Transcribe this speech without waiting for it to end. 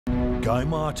Guy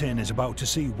Martin is about to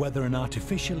see whether an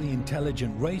artificially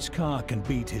intelligent race car can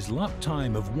beat his lap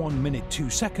time of 1 minute 2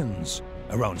 seconds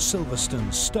around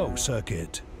Silverstone's Stowe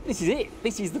circuit. This is it.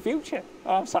 This is the future.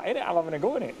 I'm sat in it. I'm having a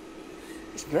go in it.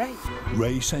 It's great.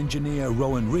 Race engineer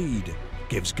Rowan Reed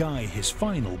gives Guy his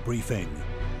final briefing.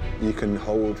 You can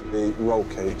hold the roll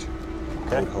cage.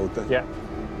 Okay. Hold there. Yeah.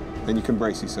 Then you can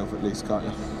brace yourself at least, can't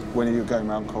you? When you're going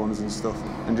around corners and stuff,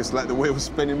 and just let the wheels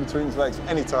spin in between his legs.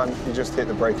 Anytime, you just hit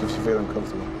the brake if you feel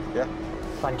uncomfortable. Yeah?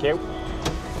 Thank you.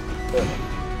 Good.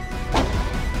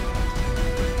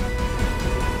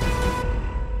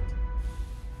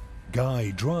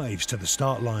 Guy drives to the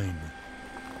start line.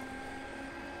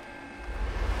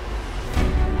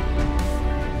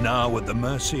 Now at the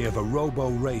mercy of a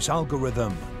robo-race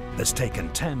algorithm that's taken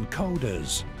 10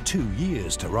 coders 2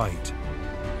 years to write.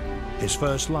 His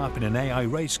first lap in an AI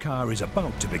race car is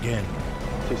about to begin.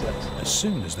 2 seconds. As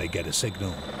soon as they get a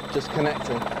signal. Just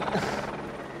connecting.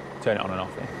 Turn it on and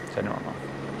off, yeah. Turn it on and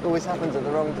off. Always happens at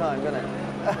the wrong time, doesn't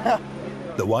it?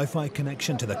 The Wi-Fi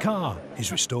connection to the car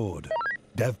is restored.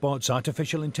 DevBot's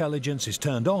artificial intelligence is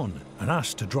turned on and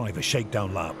asked to drive a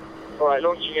shakedown lap. All right,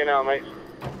 launching you now, mate.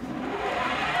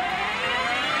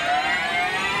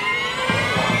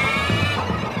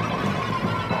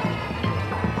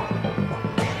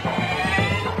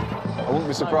 I wouldn't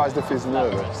be surprised if he's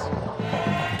nervous.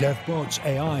 DevBot's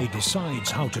AI decides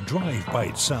how to drive by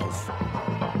itself.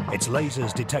 Its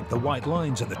lasers detect the white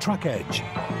lines at the track edge,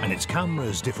 and its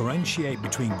cameras differentiate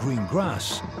between green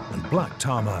grass and black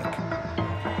tarmac.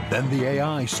 Then the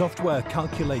AI software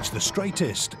calculates the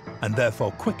straightest and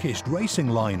therefore quickest racing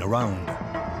line around.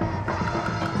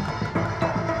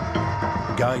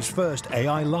 Guy's first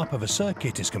AI lap of a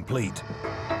circuit is complete.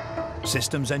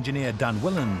 Systems engineer Dan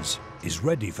Willans is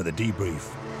ready for the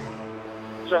debrief.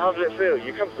 So how does it feel?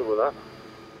 You comfortable with that?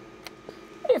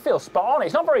 It feels spot on.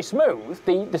 It's not very smooth.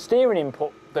 The steering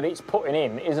input that it's putting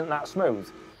in isn't that smooth.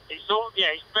 It's not, yeah,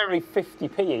 it's very...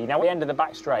 50p. Now, at the end of the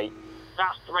back straight.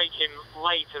 That's braking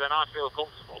later than I feel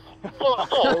comfortable.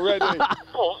 Already?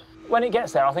 But When it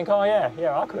gets there, I think, oh,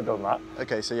 yeah, I could have done that.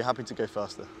 OK, so you're happy to go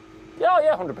faster?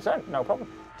 Yeah, 100%, no problem.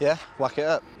 Yeah, whack it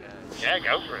up. yeah,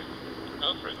 go for it.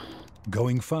 Go for it.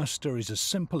 Going faster is as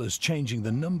simple as changing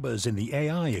the numbers in the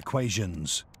AI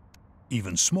equations.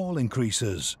 Even small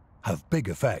increases have big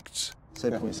effects.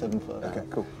 7.75. OK,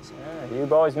 cool. Yeah, you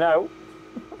boys know.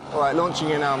 All right, launching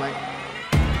you now, mate.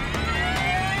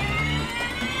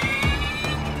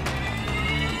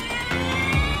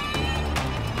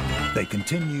 They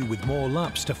continue with more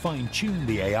laps to fine-tune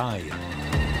the AI.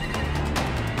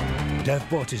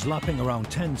 DevBot is lapping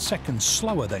around 10 seconds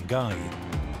slower than Guy,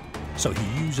 so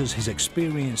he uses his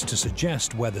experience to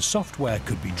suggest where the software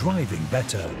could be driving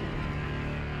better.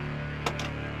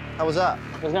 How was that?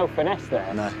 There's no finesse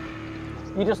there. No.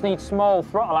 You just need small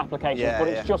throttle applications, Yeah, but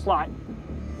it's just like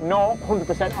not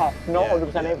 100% off, not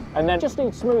 100% in, and then just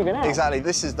need smoothing out. Exactly.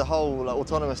 This is the whole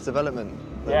autonomous development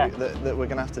that, that we're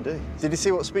going to have to do. Did you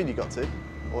see what speed you got to?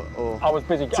 Or... I was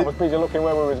busy looking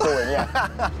where we was going,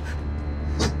 yeah.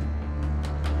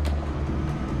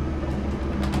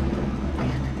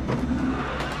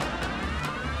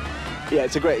 Yeah,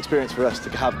 it's a great experience for us to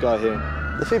have Guy here.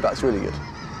 The feedback's really good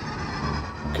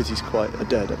because he's quite a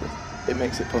daredevil. It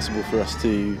makes it possible for us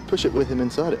to push it with him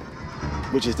inside it,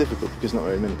 which is difficult because not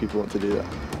very many people want to do that.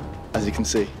 As you can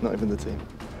see, not even the team.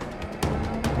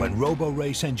 When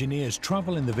robo-race engineers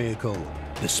travel in the vehicle,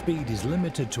 the speed is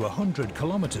limited to 100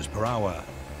 kilometers per hour.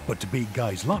 But to beat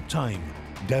Guy's lap time,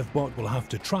 DevBot will have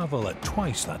to travel at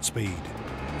twice that speed.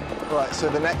 Right, so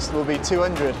the next will be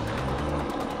 200.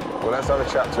 Well, let's have a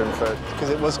chat to him first.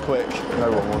 Because it was quick. No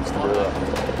one wants to do that.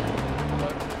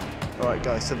 All right,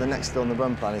 guys, so the next on the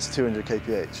run plan is 200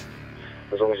 kph.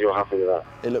 As long as you're happy with that.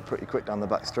 It looked pretty quick down the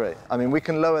back straight. I mean, we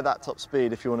can lower that top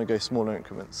speed if you want to go smaller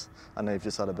increments. I know you've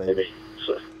just had a baby. Maybe.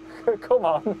 So, Come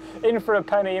on, in for a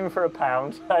penny, in for a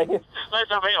pound. Hey.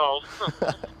 let's have it all.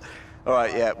 All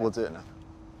right, yeah, we'll do it now.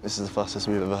 This is the fastest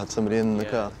we've ever had somebody in the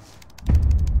car.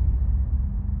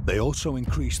 They also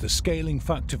increase the scaling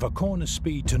factor for corner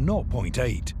speed to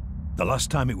 0.8. The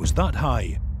last time it was that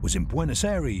high was in Buenos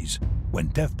Aires when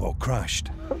DevBot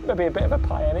crashed. Maybe a bit of a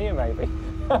pioneer, maybe.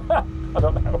 I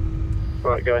don't know.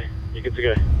 Right, Guy, you're good to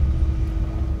go.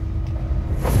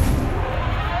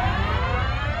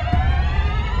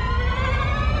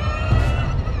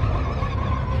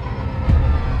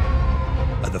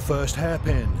 At the first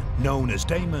hairpin, known as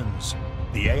Damon's,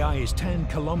 the AI is 10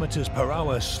 kilometers per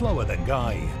hour slower than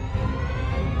Guy.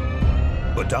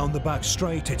 But down the back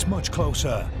straight, it's much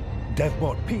closer.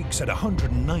 DevBot peaks at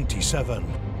 197,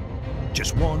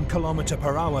 just 1 kilometer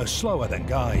per hour slower than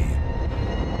Guy.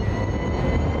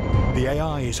 The The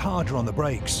AI is harder on the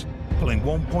brakes, pulling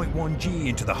 1.1 G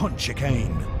into the Hunt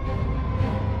chicane.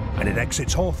 And it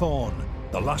exits Hawthorne,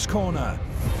 the last corner,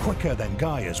 quicker than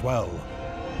Guy as well.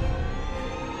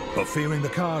 But fearing the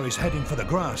car is heading for the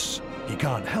grass, he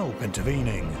can't help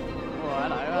intervening. Oh,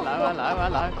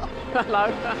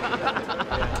 hello.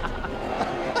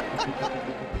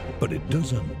 But it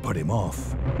doesn't put him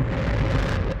off.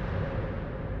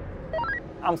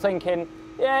 I'm thinking,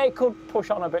 yeah, it could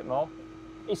push on a bit more.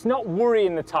 It's not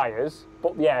worrying the tyres,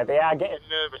 but yeah, they are getting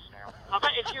Nervous now. I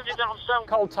bet if you did that on stone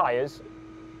cold tyres,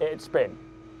 it'd spin.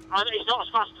 It's not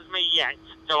as fast as me yet,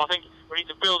 so I think we need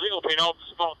to build it up in odd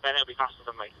spots, then it'll be faster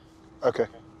than me. OK,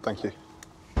 thank you.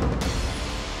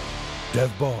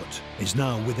 DevBot is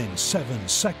now within 7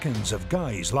 seconds of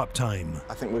Guy's lap time.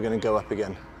 I think we're going to go up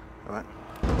again, all right?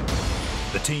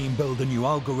 The team build a new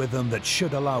algorithm that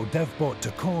should allow DevBot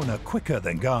to corner quicker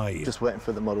than Guy. Just waiting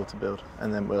for the model to build,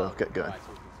 and then we'll get going.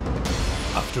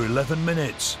 After 11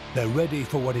 minutes, they're ready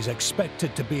for what is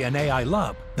expected to be an AI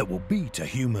lap that will beat a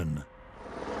human.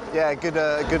 Yeah, good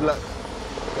luck,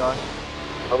 Guy.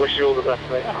 I wish you all the best,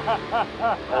 mate.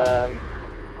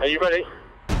 Are you ready?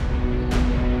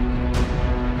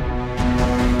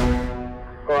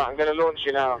 All right, I'm going to launch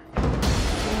you now.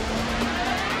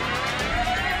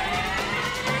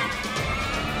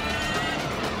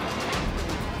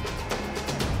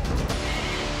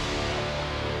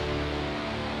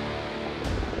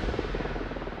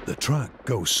 The track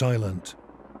goes silent.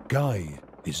 Guy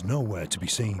is nowhere to be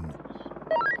seen.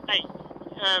 Hey,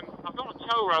 I've got a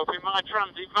tow rope in my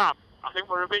transit van. I think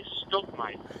we're a bit stuck,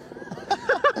 mate.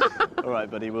 All right,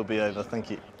 buddy, we'll be over, thank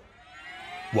you.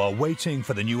 While waiting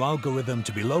for the new algorithm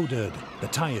to be loaded, the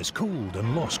tyres cooled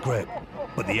and lost grip.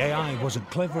 But the AI wasn't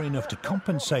clever enough to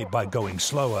compensate by going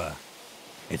slower.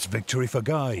 It's victory for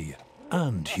Guy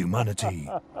and humanity.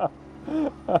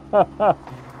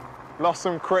 Lost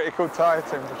some critical tyre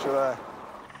temperature there.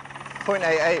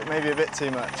 0.88, maybe a bit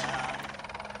too much.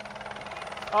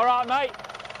 All right, mate.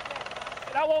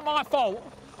 That wasn't my fault.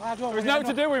 There's no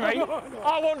to do with me.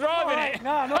 I wasn't driving it.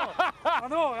 No, I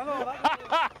know.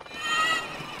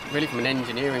 Really, from an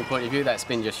engineering point of view, that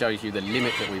spin just shows you the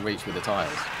limit that we reach with the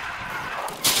tyres.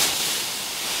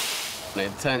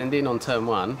 It turned in on turn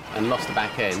 1 and lost the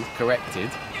back end, corrected,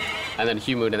 and then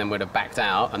human would have backed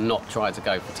out and not tried to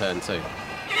go for turn 2.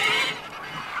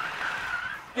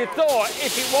 You thought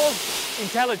if it was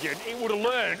intelligent, it would have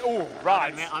learned, oh,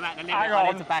 right, I'm at the limit, hang I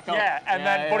on, need to back up. yeah, and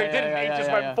then, but it didn't, it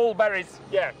just went full berries,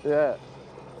 yeah. Yeah.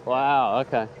 Wow,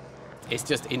 okay. It's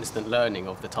just instant learning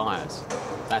of the tyres.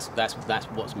 That's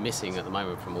what's missing at the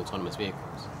moment from autonomous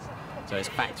vehicles. So it's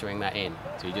factoring that in.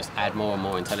 So you just add more and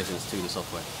more intelligence to the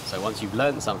software. So once you've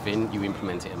learned something, you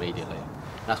implement it immediately.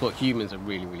 That's what humans are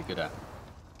really, really good at.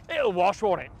 It'll wash,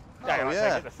 won't it? Yeah, I'll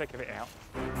yeah. take the thick of it out.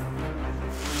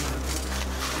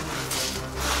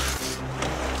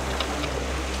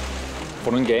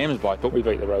 Fun and games, boy, but we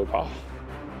beat the robot.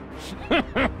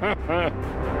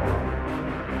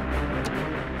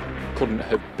 Couldn't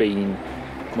have been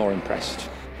more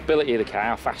impressed. Ability of the car,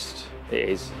 how fast it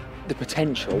is, the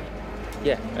potential,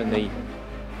 yeah, and the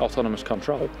autonomous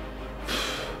control.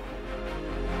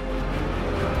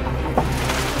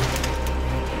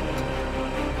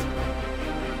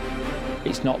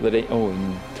 It's not that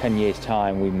in 10 years'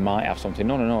 time we might have something.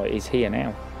 No, it's here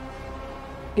now.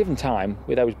 Given time,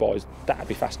 with those boys, that'd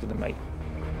be faster than me.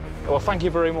 Well, thank you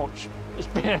very much. It's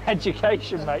been an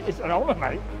education, mate. It's an honour,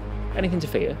 mate. Anything to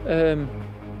fear?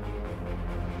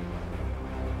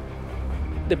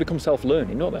 They become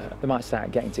self-learning, don't they? They might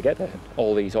start getting together,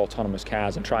 all these autonomous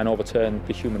cars, and try and overturn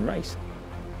the human race.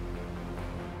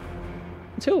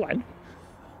 Until then,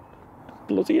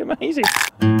 bloody amazing.